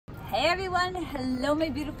Hey everyone, hello my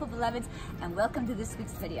beautiful beloveds, and welcome to this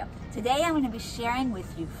week's video. Today I'm going to be sharing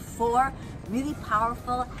with you 4 really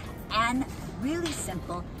powerful and really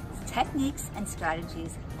simple techniques and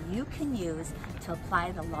strategies you can use to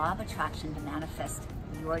apply the law of attraction to manifest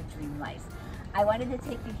your dream life. I wanted to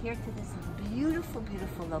take you here to this beautiful,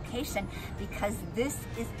 beautiful location because this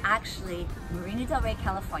is actually Marina Del Rey,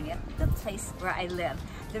 California, the place where I live.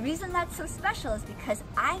 The reason that's so special is because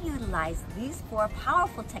I utilized these 4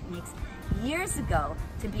 powerful techniques years ago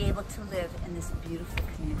to be able to live in this beautiful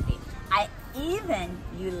community. I even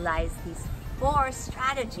utilized these 4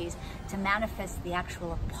 strategies to manifest the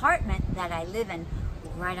actual apartment that I live in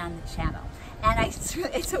right on the channel. And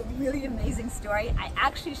it's a really amazing story. I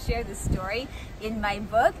actually share this story in my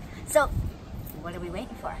book. So what are we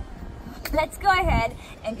waiting for? Let's go ahead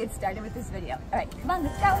and get started with this video. All right, come on,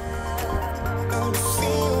 let's go.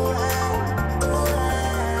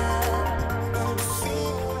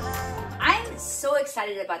 I'm so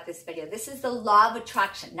excited about this video. This is the law of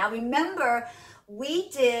attraction. Now remember, we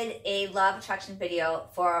did a law of attraction video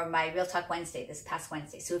for my Real Talk Wednesday, this past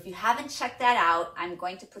Wednesday. So if you haven't checked that out, I'm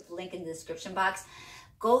going to put the link in the description box.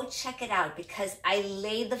 Go check it out because I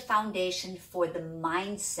laid the foundation for the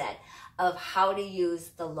mindset of how to use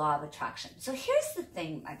the law of attraction. So here's the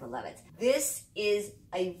thing, my beloveds. This is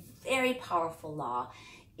a very powerful law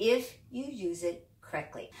if you use it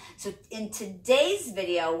correctly. So in today's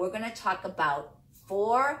video, we're going to talk about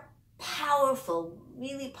 4 powerful,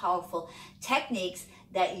 really powerful techniques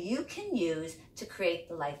that you can use to create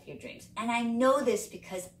the life of your dreams. And I know this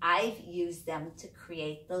because I've used them to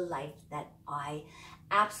create the life that I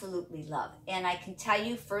absolutely love. And I can tell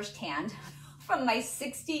you firsthand from my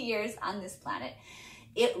 60 years on this planet,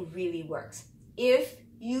 it really works if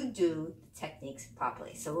you do the techniques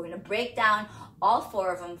properly. So we're going to break down all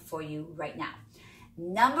 4 of them for you right now.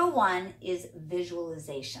 Number 1 is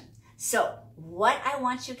visualization. So what I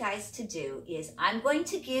want you guys to do is I'm going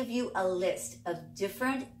to give you a list of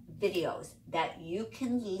different videos that you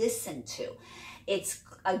can listen to. It's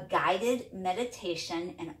a guided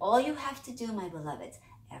meditation, and all you have to do, my beloveds,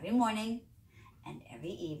 every morning and every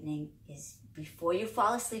evening is before you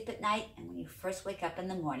fall asleep at night and when you first wake up in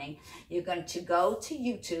the morning, you're going to go to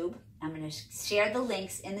YouTube. I'm going to share the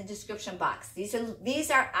links in the description box. These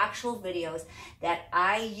are actual videos that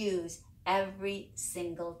I use every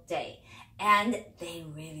single day, and they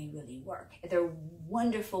really, really work. They're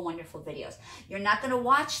wonderful, wonderful videos. You're not going to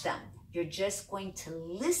watch them. You're just going to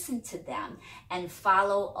listen to them and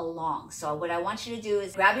follow along. So what I want you to do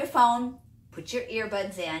is grab your phone, put your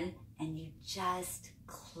earbuds in, and you just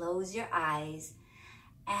close your eyes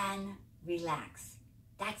and relax.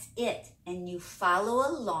 That's it. And you follow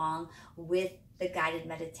along with the guided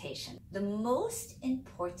meditation. The most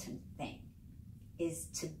important thing is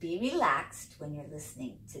to be relaxed when you're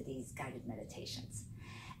listening to these guided meditations.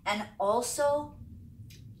 And also,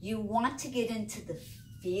 you want to get into the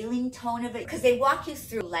feeling tone of it because they walk you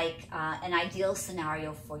through like an ideal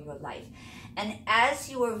scenario for your life. And as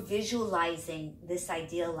you are visualizing this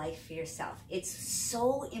ideal life for yourself, it's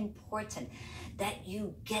so important that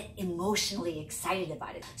you get emotionally excited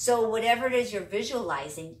about it. So whatever it is you're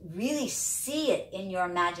visualizing, really see it in your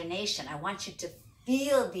imagination. I want you to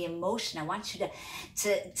feel the emotion. I want you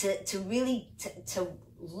to really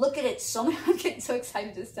look at it so much. I'm getting so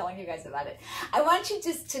excited just telling you guys about it. I want you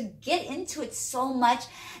just to get into it so much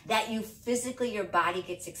that you physically, your body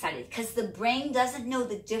gets excited, because the brain doesn't know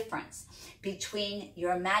the difference between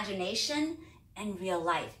your imagination and real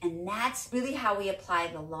life. And that's really how we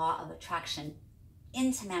apply the law of attraction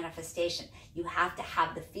into manifestation. You have to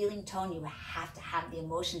have the feeling tone, you have to have the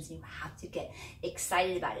emotions, and you have to get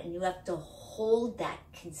excited about it, and you have to hold that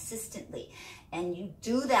consistently. And you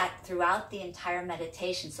do that throughout the entire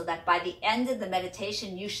meditation, so that by the end of the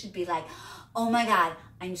meditation, you should be like, oh my God,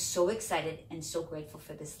 I'm so excited and so grateful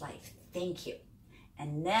for this life. Thank you.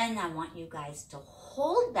 And then I want you guys to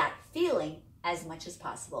hold that feeling as much as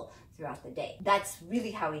possible throughout the day. That's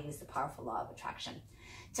really how we use the powerful law of attraction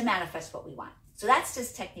to manifest what we want. So that's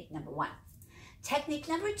just technique number 1. Technique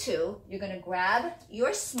number 2, you're going to grab your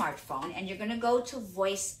smartphone and you're going to go to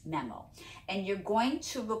voice memo, and you're going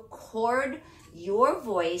to record your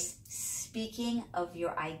voice speaking of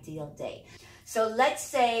your ideal day. So let's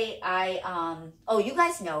say you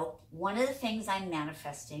guys know, one of the things I'm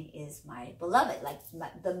manifesting is my beloved, like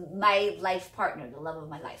my life partner, the love of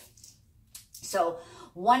my life. So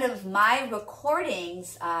one of my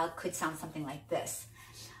recordings could sound something like this.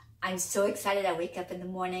 I'm so excited. I wake up in the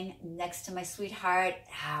morning next to my sweetheart.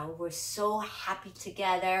 We're so happy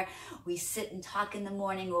together. We sit and talk in the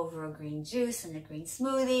morning over a green juice and a green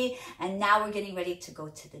smoothie. And now we're getting ready to go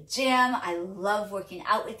to the gym. I love working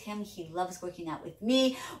out with him. He loves working out with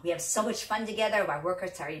me. We have so much fun together. Our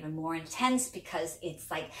workouts are even more intense because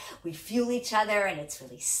it's like we fuel each other and it's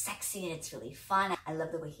really sexy and it's really fun. I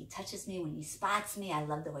love the way he touches me when he spots me. I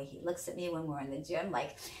love the way he looks at me when we're in the gym.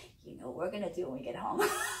 Like, you know what we're gonna do when we get home.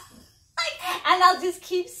 And I'll just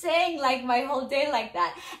keep saying like my whole day like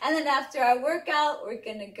that. And then after our workout, we're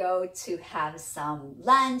gonna go to have some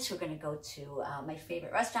lunch. We're gonna go to my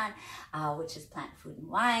favorite restaurant, which is Plant Food and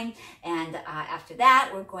Wine. And after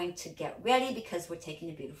that, we're going to get ready because we're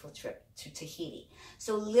taking a beautiful trip to Tahiti.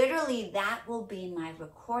 So literally that will be my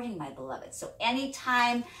recording, my beloved. So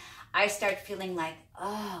anytime I start feeling like,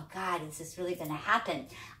 oh God, is this really gonna happen?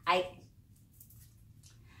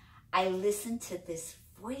 I listen to this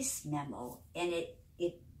voice memo and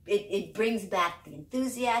it brings back the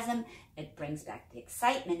enthusiasm, it brings back the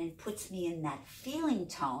excitement and puts me in that feeling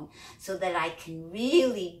tone so that I can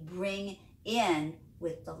really bring in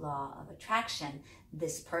with the law of attraction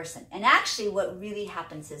this person. And actually what really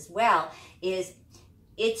happens as well is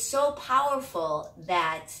it's so powerful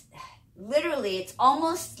that literally it's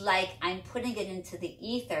almost like I'm putting it into the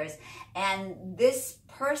ethers, and this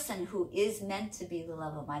person who is meant to be the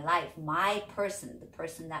love of my life, my person, the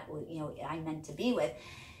person that will, you know, I'm meant to be with,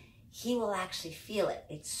 he will actually feel it.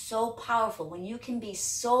 It's so powerful when you can be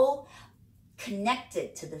so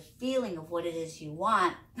connected to the feeling of what it is you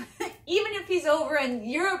want. Even if he's over in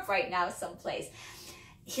Europe right now someplace,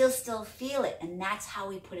 he'll still feel it, and that's how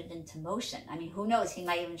we put it into motion. I mean, who knows, he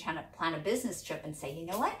might even try to plan a business trip and say, you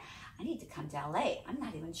know what, I need to come to LA. I'm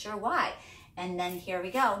not even sure why. And then here we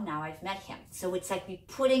go. Now I've met him. So it's like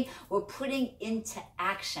we're putting into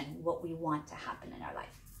action what we want to happen in our life.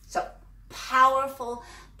 So powerful,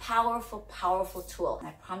 powerful, powerful tool. And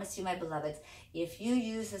I promise you, my beloveds, if you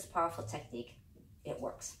use this powerful technique, it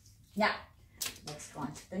works. Now, let's go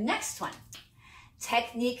on to the next one.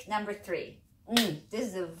 Technique number 3. This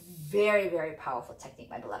is a very, very powerful technique,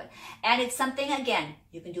 my beloved. And it's something, again,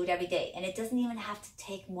 you can do it every day. And it doesn't even have to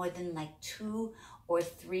take more than like 2 or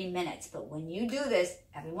 3 minutes. But when you do this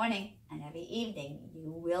every morning and every evening,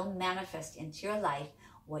 you will manifest into your life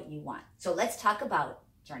what you want. So let's talk about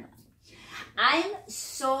journaling. I'm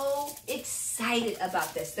so excited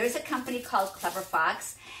about this. There's a company called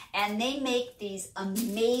Cleverfox, and they make these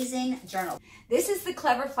amazing journals. This is the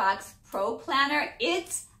Cleverfox Pro Planner.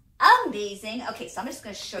 It's amazing. Okay, so I'm just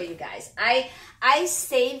going to show you guys. I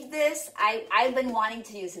saved this. I've been wanting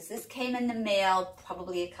to use this. This came in the mail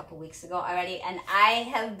probably a couple weeks ago already, and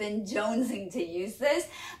I have been jonesing to use this,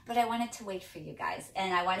 but I wanted to wait for you guys,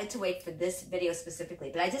 and I wanted to wait for this video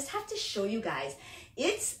specifically, but I just have to show you guys.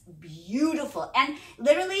 It's beautiful, and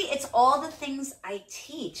literally it's all the things I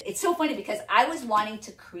teach. It's so funny because I was wanting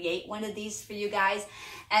to create one of these for you guys,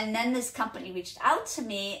 and then this company reached out to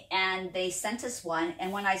me and they sent us one,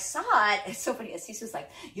 and when I saw it, it's so funny. Assis was like,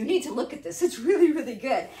 you need to look at this. It's really, really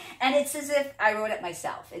good. And it's as if I wrote it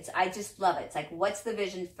myself. I just love it. It's like, what's the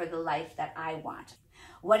vision for the life that I want?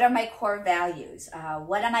 What are my core values?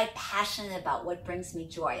 What am I passionate about? What brings me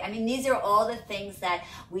joy? I mean, these are all the things that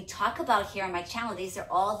we talk about here on my channel. These are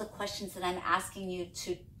all the questions that I'm asking you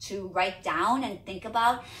to write down and think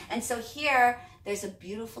about. And so here, there's a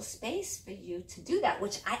beautiful space for you to do that,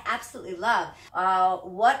 which I absolutely love.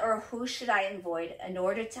 What or who should I avoid in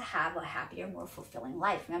order to have a happier, more fulfilling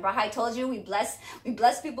life? Remember how I told you we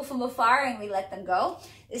bless people from afar and we let them go?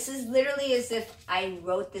 This is literally as if I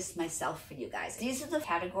wrote this myself for you guys. These are the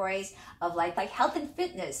categories of life, like health and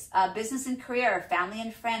fitness, business and career, family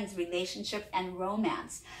and friends, relationship and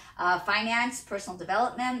romance, finance, personal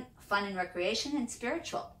development, fun and recreation, and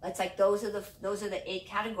spiritual. It's like those are the 8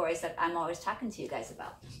 categories that I'm always talking to you guys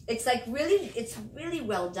about. It's like it's really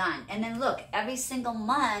well done. And then look, every single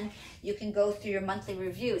month you can go through your monthly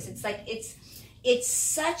reviews. It's like it's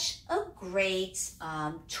such a great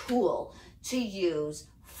tool to use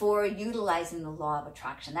for utilizing the law of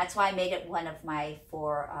attraction. That's why I made it one of my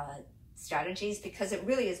 4 strategies, because it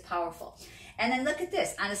really is powerful. And then look at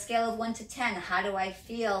this, on a scale of 1 to 10, how do I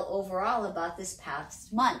feel overall about this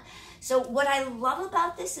past month? So what I love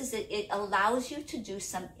about this is that it allows you to do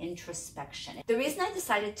some introspection. The reason I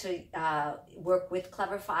decided to work with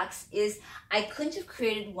Cleverfox is I couldn't have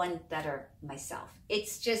created one better myself.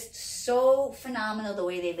 It's just so phenomenal the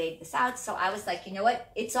way they laid this out. So I was like, you know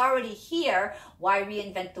what? It's already here. Why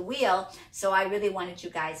reinvent the wheel? So I really wanted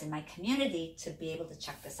you guys in my community to be able to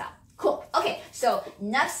check this out. Cool. Okay, so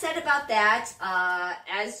enough said about that.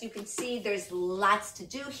 As you can see, there's lots to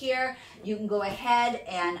do here. You can go ahead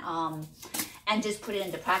and just put it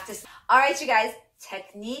into practice. All right, you guys,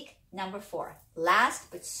 technique number 4, last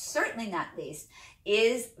but certainly not least,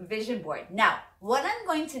 is vision board. Now, what I'm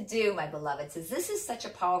going to do, my beloveds, is this is such a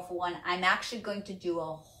powerful one. I'm actually going to do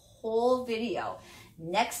a whole video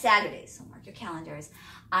next Saturday, so mark your calendars,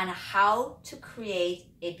 on how to create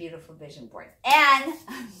a beautiful vision board. And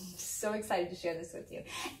I'm so excited to share this with you.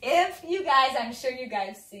 If you guys, I'm sure you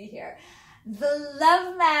guys see here, the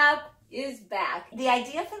love map is back. The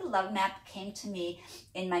idea for the love map came to me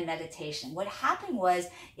in my meditation. What happened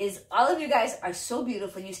is all of you guys are so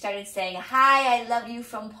beautiful. You started saying, hi, I love you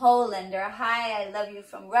from Poland, or hi, I love you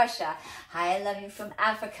from Russia. Hi, I love you from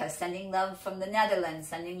Africa, sending love from the Netherlands,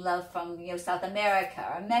 sending love from South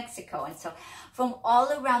America or Mexico. And so from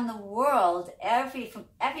all around the world, from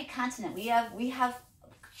every continent, we have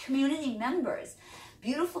community members,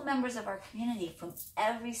 beautiful members of our community from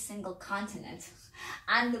every single continent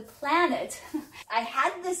on the planet. I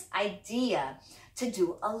had this idea to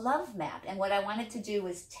do a love map, and what I wanted to do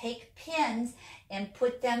was take pins and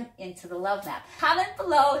put them into the love map. Comment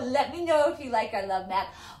below, let me know if you like our love map.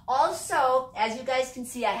 Also, as you guys can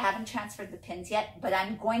see, I haven't transferred the pins yet, but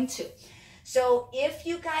I'm going to. So if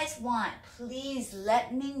you guys want, please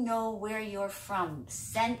let me know where you're from.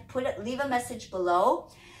 Leave a message below.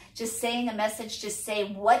 Just saying a message, just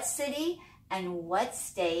say what city and what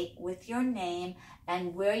state with your name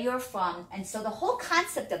and where you're from. And so the whole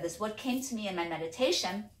concept of this, what came to me in my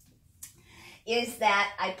meditation, is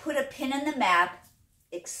that I put a pin in the map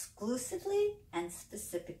exclusively and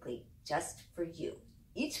specifically just for you,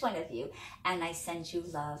 each one of you, and I send you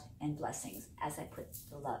love and blessings as I put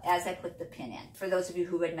the pin in. For those of you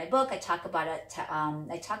who read my book, I talk about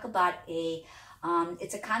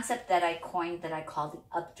it's a concept that I coined that I call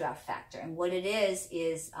the updraft factor. And what it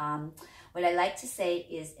is what I like to say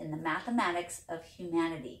is, in the mathematics of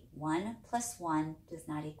humanity, 1 + 1 does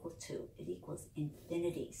not equal 2. It equals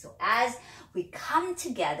infinity. So as we come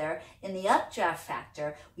together in the updraft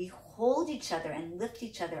factor, we hold each other and lift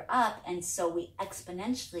each other up. And so we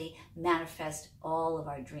exponentially manifest all of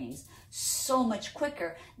our dreams so much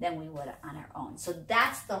quicker than we would on our own. So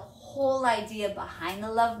that's the whole idea behind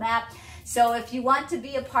the love map. So if you want to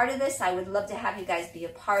be a part of this, I would love to have you guys be a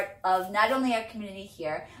part of not only our community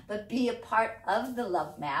here, but be a part of the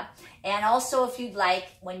love map. And also, if you'd like,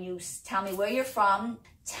 when you tell me where you're from,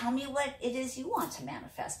 tell me what it is you want to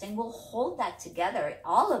manifest, and we'll hold that together,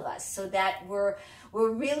 all of us, so that we're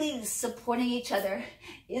really supporting each other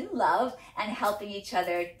in love and helping each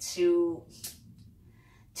other to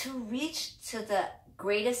reach to the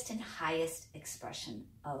greatest and highest expression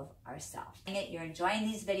of ourselves. You're enjoying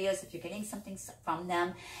these videos, if you're getting something from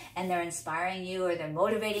them and they're inspiring you, or they're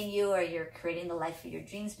motivating you, or you're creating the life of your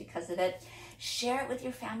dreams because of it, share it with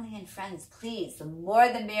your family and friends, please. The more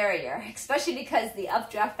the merrier, especially because the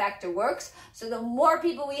updraft factor works. So the more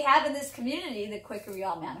people we have in this community, the quicker we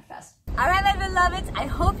all manifest. All right, my beloveds, I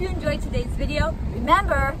hope you enjoyed today's video.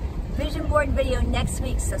 Remember, vision board video next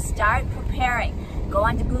week, so start preparing. Go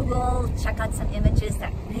onto Google, check out some images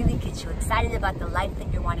that really get you excited about the life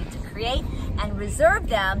that you're wanting to create, and reserve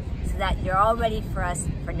them so that you're all ready for us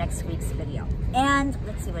for next week's video. And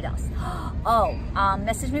let's see what else.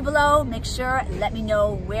 Message me below. Make sure, let me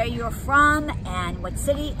know where you're from and what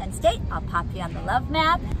city and state. I'll pop you on the love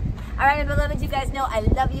map. All right, my beloveds, you guys know I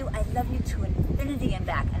love you. I love you to infinity and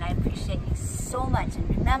back, and I appreciate you so much. And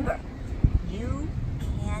remember, you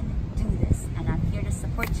can do this, and I'm here to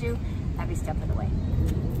support you every step of the way.